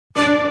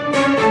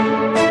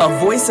a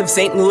Voice of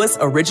St. Louis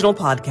original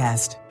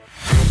podcast.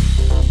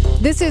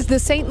 This is the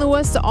St.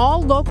 Louis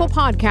All Local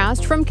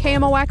podcast from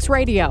KMOX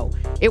Radio.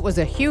 It was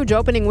a huge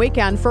opening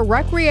weekend for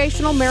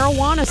recreational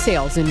marijuana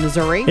sales in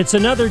Missouri. It's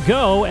another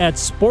go at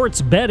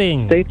sports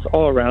betting. States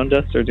all around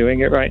us are doing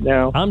it right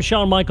now. I'm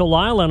Sean Michael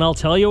Lyle, and I'll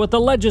tell you what the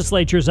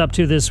legislature's up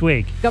to this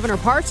week. Governor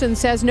Parson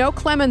says no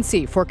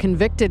clemency for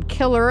convicted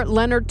killer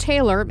Leonard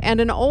Taylor, and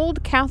an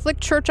old Catholic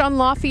church on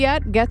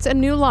Lafayette gets a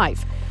new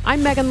life.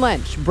 I'm Megan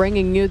Lynch,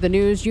 bringing you the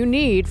news you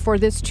need for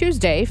this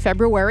Tuesday,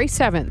 February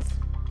 7th.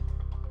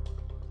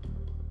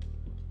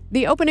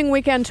 The opening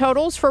weekend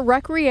totals for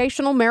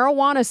recreational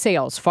marijuana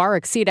sales far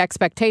exceed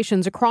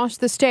expectations across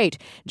the state.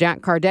 Jack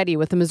Cardetti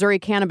with the Missouri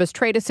Cannabis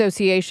Trade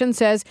Association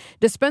says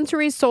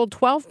dispensaries sold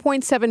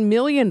 $12.7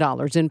 million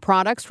in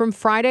products from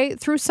Friday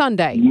through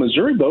Sunday.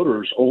 Missouri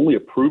voters only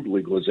approved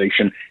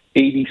legalization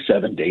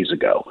 87 days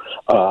ago.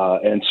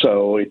 And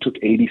so it took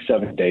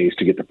 87 days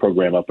to get the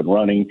program up and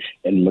running,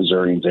 and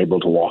Missourians able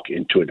to walk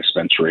into a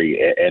dispensary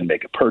and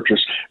make a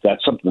purchase.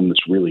 That's something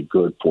that's really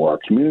good for our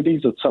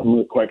communities. It's something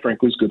that, quite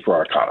frankly, is good for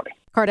our economy.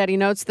 Cardetti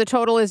notes the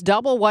total is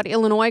double what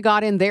Illinois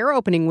got in their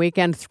opening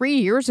weekend 3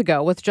 years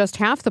ago with just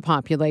half the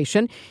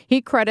population.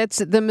 He credits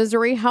the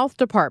Missouri Health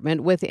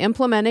Department with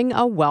implementing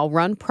a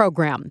well-run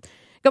program.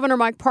 Governor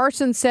Mike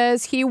Parson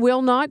says he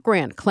will not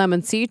grant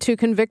clemency to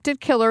convicted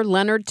killer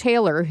Leonard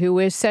Taylor, who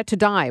is set to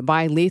die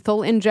by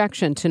lethal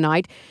injection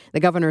tonight.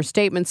 The governor's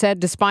statement said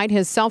despite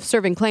his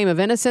self-serving claim of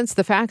innocence,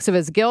 the facts of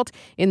his guilt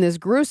in this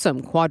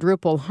gruesome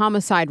quadruple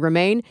homicide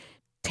remain.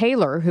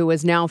 Taylor, who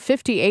is now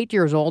 58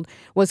 years old,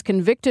 was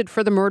convicted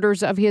for the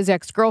murders of his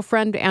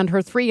ex-girlfriend and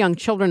her 3 young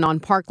children on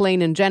Park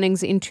Lane in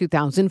Jennings in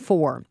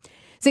 2004.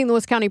 St.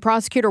 Louis County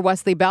Prosecutor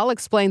Wesley Bell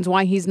explains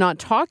why he's not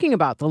talking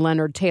about the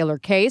Leonard Taylor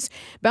case.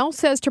 Bell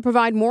says to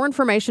provide more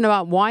information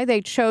about why they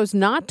chose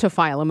not to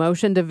file a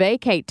motion to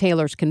vacate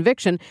Taylor's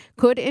conviction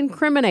could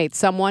incriminate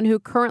someone who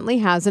currently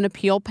has an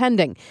appeal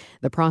pending.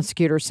 The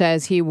prosecutor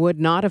says he would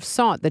not have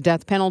sought the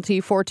death penalty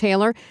for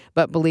Taylor,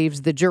 but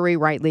believes the jury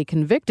rightly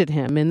convicted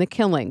him in the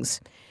killings.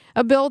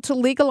 A bill to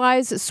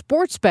legalize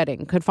sports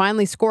betting could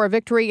finally score a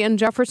victory in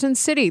Jefferson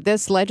City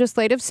this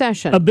legislative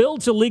session. A bill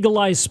to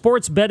legalize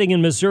sports betting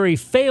in Missouri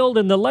failed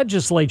in the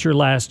legislature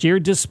last year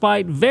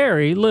despite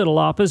very little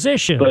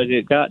opposition. But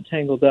it got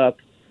tangled up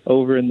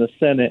over in the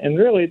Senate, and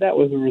really that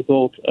was a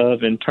result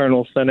of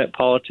internal Senate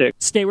politics.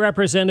 State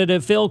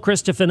Representative Phil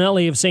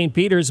Cristofanelli of St.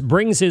 Peter's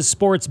brings his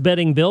sports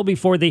betting bill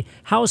before the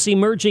House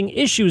Emerging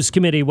Issues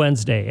Committee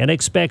Wednesday and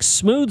expects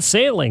smooth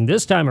sailing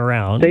this time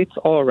around. States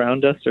all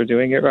around us are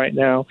doing it right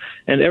now,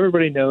 and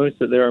everybody knows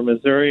that there are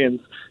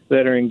Missourians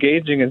that are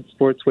engaging in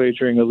sports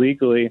wagering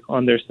illegally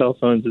on their cell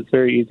phones. It's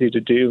very easy to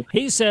do.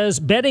 He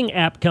says betting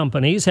app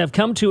companies have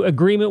come to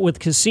agreement with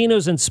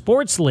casinos and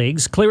sports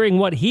leagues, clearing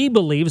what he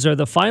believes are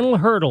the final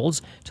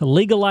hurdles to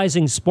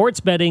legalizing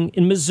sports betting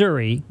in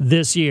Missouri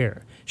this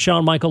year.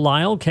 Sean Michael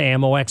Lyle,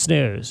 KMOX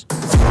News.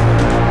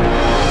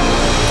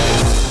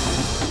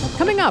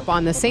 Coming up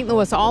on the St.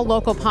 Louis All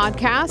Local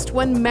podcast,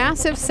 when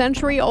massive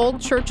century-old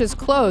churches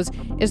close,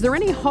 is there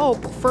any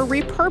hope for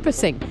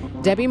repurposing?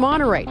 Debbie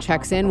Monterey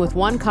checks in with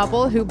one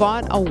couple who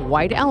bought a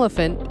white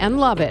elephant and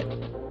love it.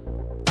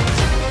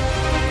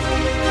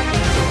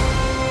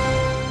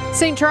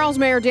 St. Charles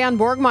Mayor Dan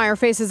Borgmeyer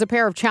faces a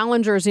pair of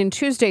challengers in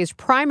Tuesday's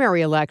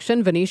primary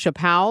election. Venetia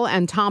Powell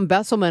and Tom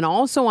Besselman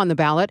also on the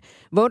ballot.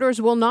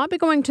 Voters will not be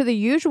going to the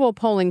usual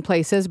polling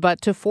places,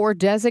 but to 4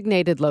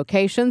 designated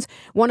locations.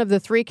 One of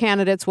the 3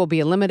 candidates will be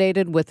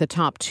eliminated, with the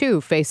top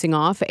 2 facing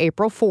off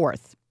April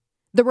 4th.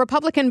 The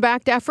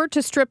Republican-backed effort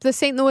to strip the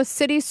St. Louis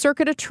City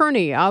Circuit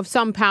Attorney of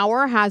some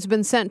power has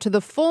been sent to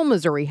the full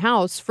Missouri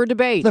House for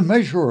debate. The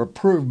measure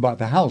approved by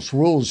the House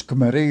Rules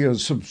Committee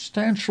is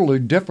substantially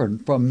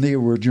different from the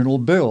original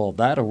bill.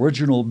 That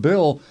original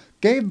bill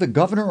gave the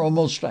governor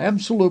almost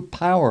absolute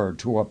power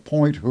to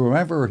appoint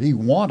whoever he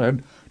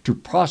wanted to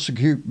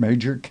prosecute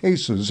major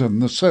cases in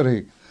the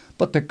city.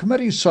 But the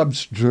committee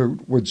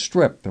substitute would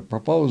strip the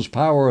proposed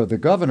power of the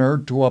governor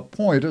to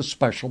appoint a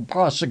special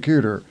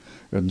prosecutor.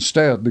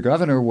 Instead, the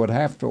governor would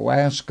have to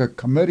ask a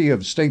committee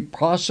of state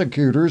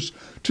prosecutors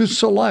to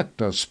select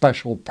a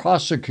special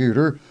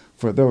prosecutor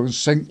for those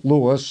St.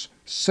 Louis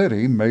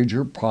City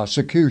major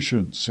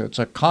prosecutions. It's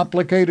a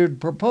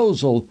complicated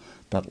proposal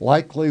that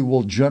likely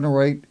will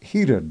generate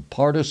heated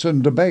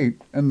partisan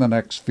debate in the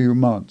next few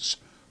months.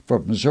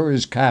 From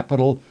Missouri's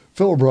capital,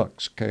 Phil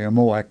Brooks,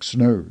 KMOX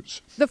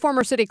News. The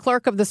former city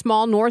clerk of the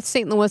small North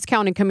St. Louis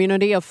County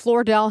community of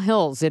Floridel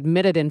Hills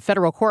admitted in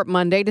federal court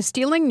Monday to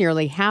stealing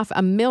nearly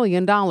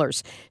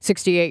 $500,000.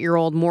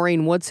 68-year-old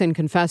Maureen Woodson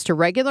confessed to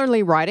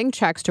regularly writing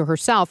checks to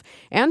herself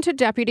and to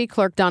Deputy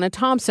Clerk Donna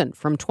Thompson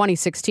from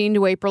 2016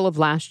 to April of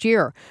last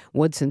year.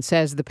 Woodson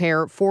says the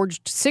pair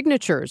forged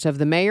signatures of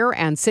the mayor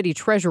and city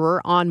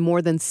treasurer on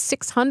more than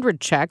 600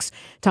 checks.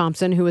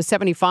 Thompson, who is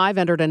 75,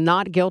 entered a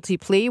not guilty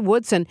plea.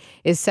 Woodson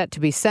is set to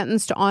be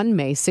sentenced on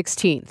May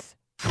 16th.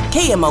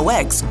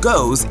 KMOX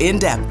goes in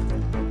depth.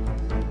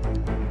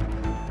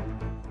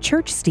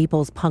 Church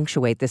steeples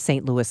punctuate the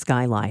St. Louis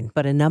skyline,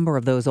 but a number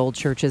of those old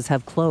churches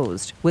have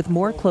closed, with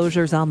more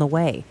closures on the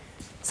way.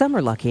 Some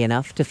are lucky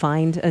enough to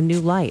find a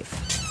new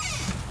life.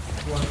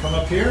 You want to come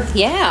up here?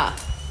 Yeah.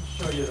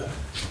 I'll show you that.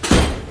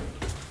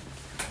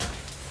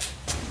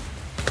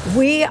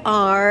 We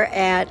are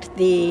at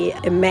the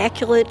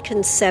Immaculate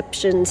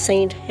Conception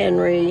St.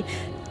 Henry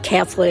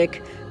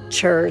Catholic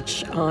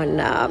Church on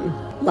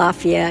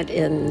Lafayette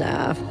in,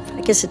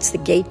 I guess it's the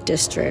Gate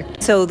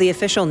District. So the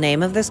official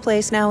name of this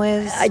place now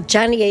is?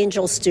 Johnny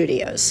Angel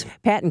Studios.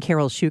 Pat and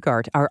Carol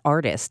Schukart are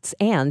artists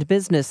and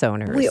business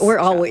owners. We're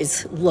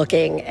always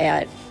looking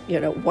at,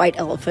 white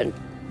elephant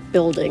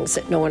buildings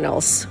that no one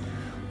else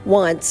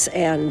wants,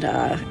 and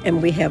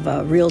we have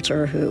a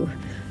realtor who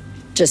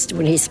just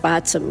when he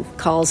spots them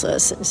calls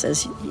us and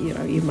says,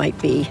 you might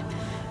be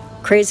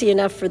crazy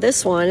enough for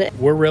this one.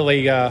 We're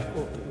really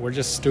we're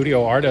just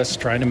studio artists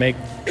trying to make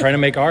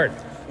art,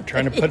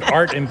 trying to put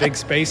art in big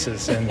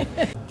spaces. And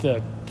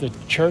the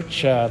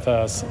church,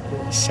 the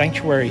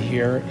sanctuary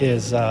here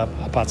is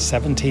about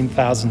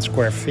 17,000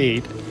 square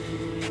feet,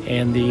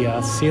 and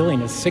the ceiling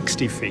is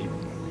 60 feet.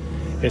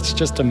 It's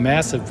just a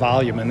massive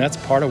volume, and that's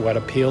part of what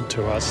appealed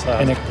to us.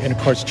 And of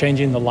course,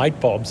 changing the light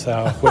bulbs,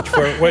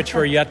 which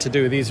we're yet to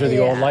do. These are the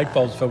old light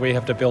bulbs, but we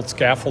have to build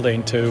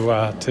scaffolding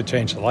to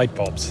change the light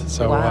bulbs.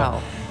 So,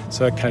 wow.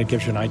 So it kind of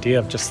gives you an idea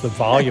of just the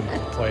volume of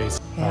the place.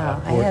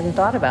 Yeah, I hadn't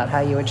thought about how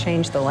you would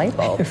change the light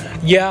bulbs.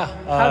 Yeah.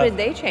 How did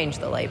they change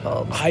the light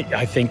bulbs?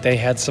 I think they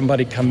had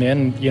somebody come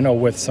in,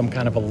 with some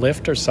kind of a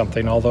lift or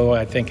something, although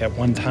I think at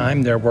one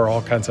time there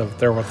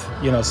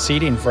was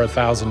seating for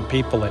 1,000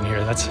 people in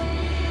here.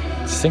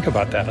 Just think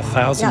about that,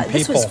 1,000 people.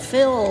 This was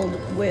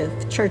filled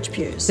with church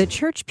pews. The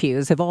church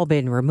pews have all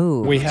been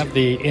removed. We have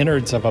the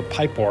innards of a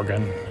pipe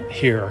organ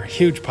here,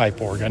 huge pipe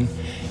organ,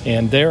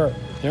 and they're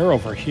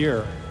over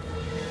here.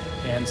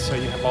 And so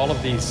you have all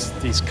of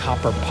these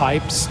copper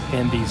pipes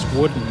and these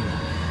wooden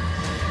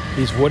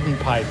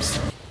pipes.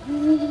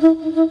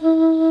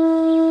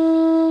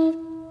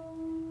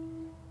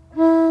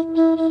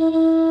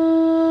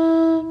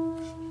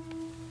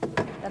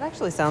 That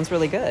actually sounds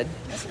really good.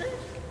 Doesn't it?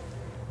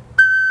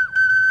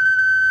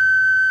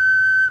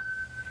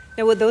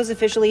 Now, would those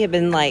officially have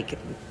been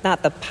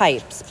not the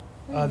pipes?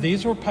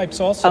 These were pipes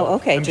also. Oh,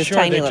 okay, I'm just sure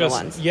tiny little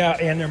ones. Yeah,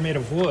 and they're made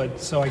of wood,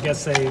 so I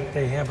guess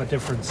they have a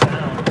different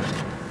sound.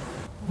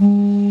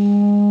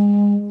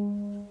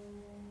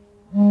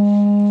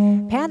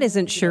 Pat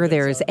isn't sure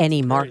there's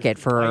any market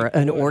for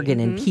an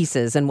organ in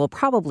pieces and will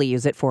probably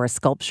use it for a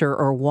sculpture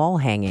or wall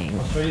hanging.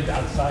 I'll show you the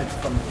outside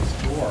from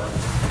this door.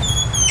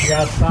 The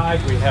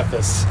outside, we have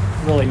this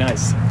really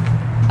nice.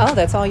 Oh,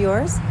 that's all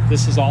yours?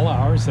 This is all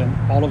ours, and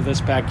all of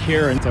this back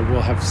here, and we'll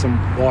have some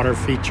water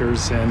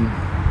features, and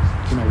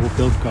we'll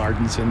build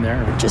gardens in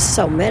there. Just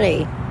so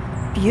many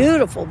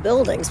beautiful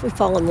buildings. We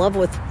fall in love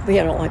with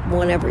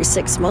one every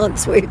 6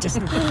 months. We just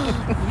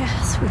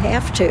yes, we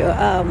have to.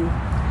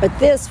 But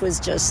this was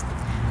just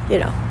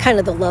kind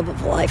of the love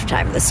of a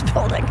lifetime, this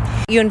building.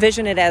 You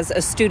envision it as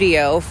a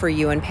studio for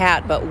you and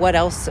Pat, but what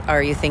else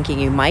are you thinking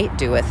you might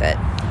do with it?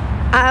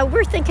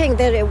 We're thinking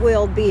that it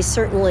will be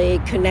certainly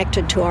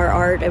connected to our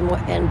art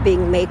and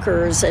being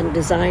makers and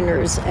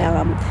designers,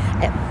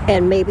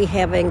 and maybe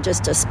having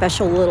just a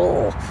special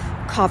little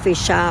coffee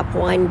shop,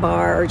 wine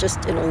bar,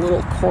 just in a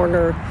little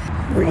corner.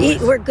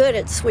 We're good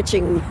at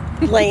switching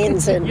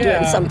lanes and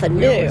doing something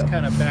new. We always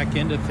kind of back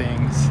into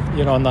things.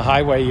 On the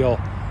highway, you'll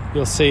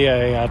see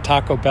a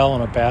Taco Bell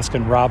and a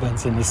Baskin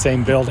Robbins in the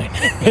same building.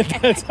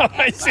 That's how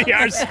I see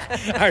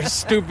our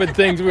stupid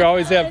things. We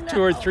always have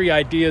 2 or 3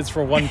 ideas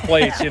for one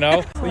place,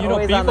 Well,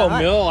 Bevo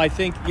Mill, I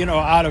think,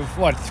 out of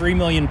 3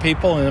 million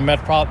people in the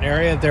metropolitan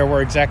area, there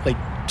were exactly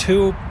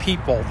 2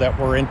 people that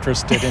were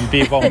interested in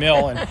Bevo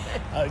Mill, and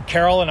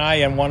Carol and I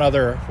and one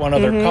other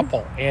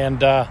couple.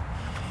 And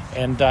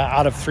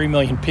out of 3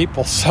 million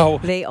people. So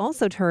they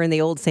also turned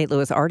the old St.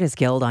 Louis Artists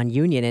Guild on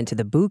Union into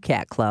the Boo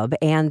Cat Club,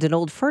 and an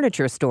old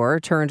furniture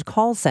store turned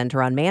call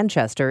center on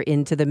Manchester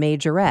into the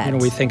Majorette.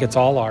 We think it's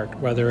all art,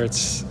 whether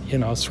it's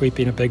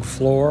sweeping a big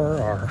floor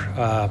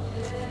or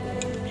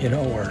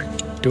or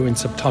doing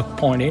some tuck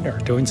pointing or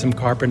doing some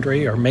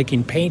carpentry or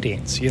making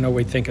paintings.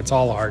 We think it's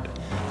all art.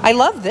 I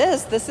love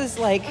this. This is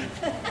like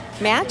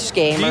Match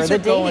Game or the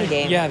dating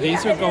game. Yeah,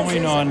 these are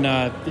going on.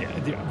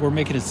 We're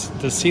making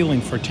the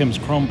ceiling for Tim's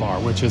Chrome Bar,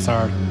 which is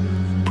our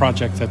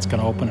project that's going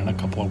to open in a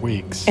couple of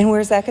weeks. And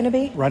where's that going to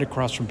be? Right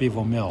across from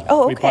Bevo Mill.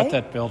 Oh, okay. We bought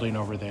that building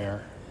over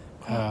there.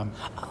 Okay.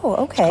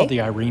 It's called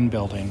the Irene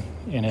Building,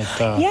 and it.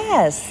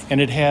 Yes.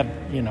 And it had,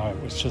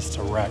 it was just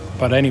a wreck.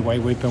 But anyway,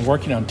 we've been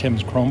working on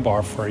Tim's Chrome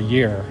Bar for a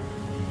year,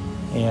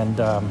 and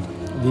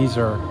these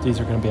are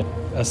going to be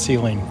a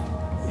ceiling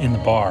in the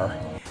bar.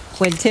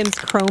 When Tim's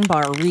Chrome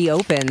Bar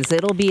reopens,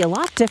 it'll be a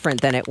lot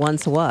different than it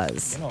once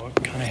was. It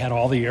kind of had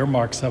all the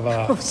earmarks of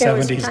a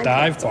 70s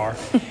dive bar.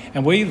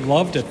 And we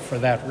loved it for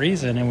that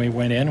reason. And we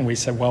went in and we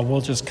said, well,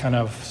 we'll just kind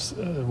of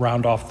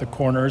round off the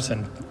corners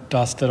and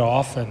dust it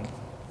off and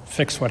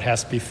fix what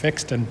has to be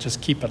fixed and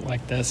just keep it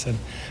like this. And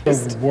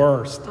the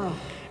worst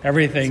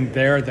everything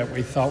there that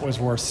we thought was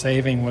worth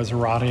saving was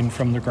rotting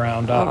from the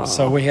ground up.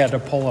 So we had to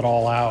pull it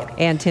all out.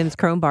 And Tim's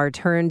Chrome Bar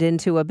turned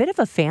into a bit of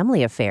a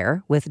family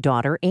affair with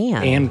daughter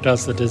Anne. Anne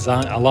does the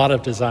design, a lot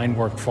of design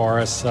work for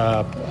us,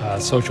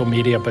 social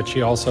media, but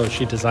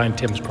she designed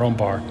Tim's Chrome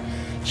Bar.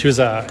 She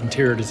was an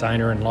interior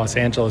designer in Los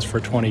Angeles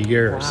for 20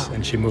 years,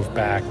 and she moved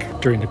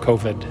back during the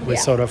COVID. We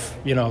sort of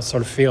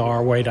feel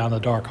our way down the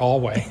dark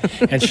hallway,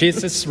 and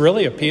it's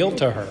really appealed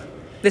to her.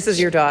 This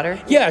is your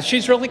daughter? Yeah,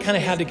 she's really kind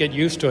of had to get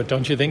used to it,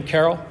 don't you think,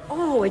 Carol?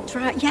 Oh, it's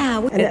right. Yeah.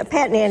 And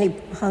Pat and Annie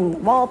hung the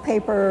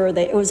wallpaper.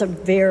 It was a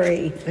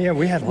very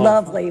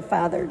lovely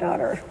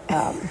father-daughter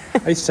I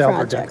used to help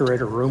her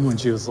decorate her room when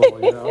she was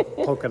little,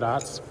 polka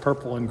dots,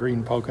 purple and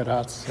green polka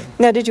dots.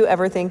 Now, did you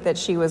ever think that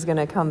she was going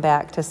to come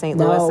back to St.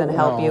 Louis and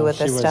help you with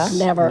this stuff?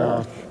 Never.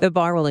 No. The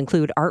bar will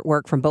include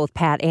artwork from both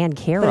Pat and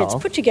Carol. But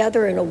it's put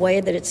together in a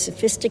way that it's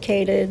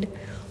sophisticated,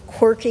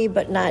 quirky,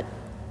 but not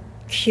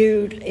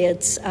cute.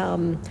 It's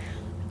and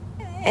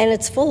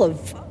it's full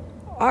of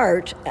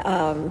art.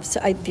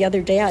 The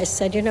other day I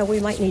said, we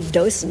might need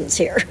docents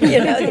here.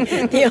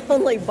 The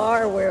only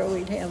bar where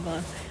we'd have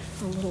a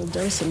little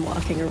docent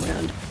walking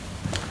around.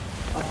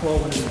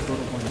 Can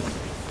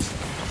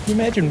you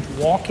imagine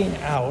walking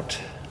out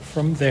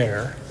from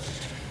there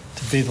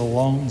to be the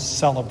lone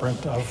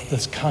celebrant of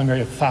this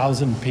congregation of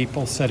 1,000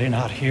 people sitting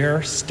out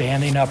here,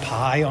 standing up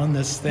high on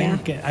this thing?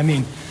 Yeah. I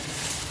mean,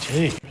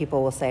 gee.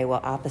 People will say,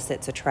 well,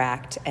 opposites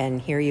attract,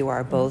 and here you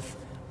are both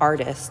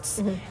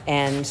artists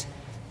and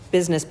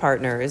business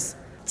partners.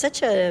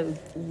 Such a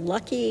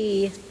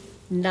lucky,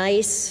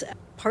 nice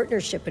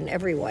partnership in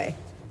every way.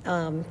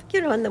 And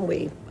then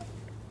we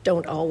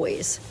don't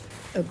always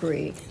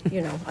agree,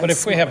 But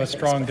if we have a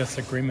strong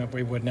disagreement,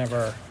 we would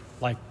never,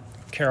 like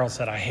Carol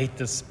said, I hate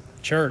this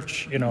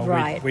church,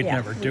 right, we'd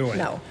never do it.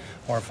 No.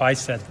 Or if I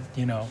said,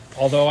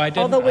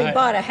 although we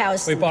bought a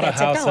house. We bought a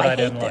house that I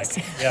didn't like.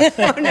 Yeah.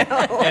 Oh, no.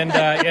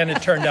 And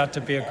it turned out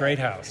to be a great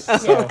house.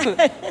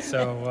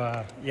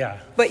 So, yeah.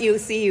 But you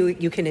see,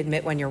 you can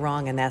admit when you're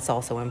wrong, and that's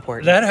also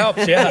important. That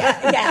helps,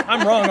 yeah.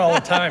 I'm wrong all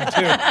the time,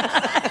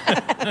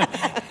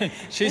 too.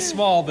 She's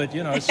small, but,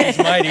 she's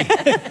mighty. You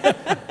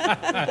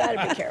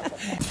gotta be careful.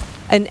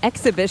 An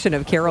exhibition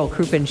of Carol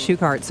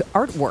Kruppen-Schuchart's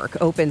artwork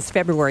opens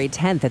February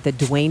 10th at the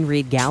Duane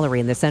Reade Gallery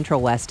in the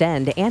Central West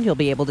End, and you'll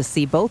be able to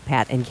see both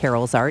Pat and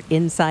Carol's art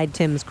inside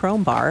Tim's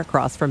Chrome Bar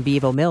across from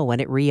Bevo Mill when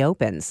it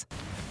reopens.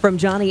 From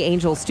Johnny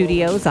Angel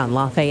Studios on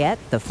Lafayette,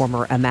 the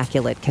former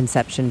Immaculate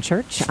Conception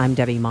Church, I'm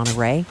Debbie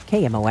Monterey,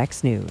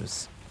 KMOX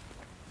News.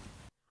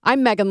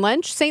 I'm Megan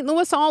Lynch. St.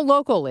 Louis All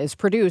Local is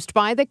produced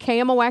by the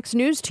KMOX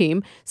News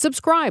team.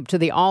 Subscribe to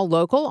the All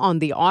Local on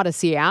the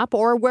Odyssey app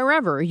or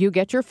wherever you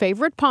get your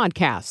favorite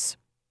podcasts.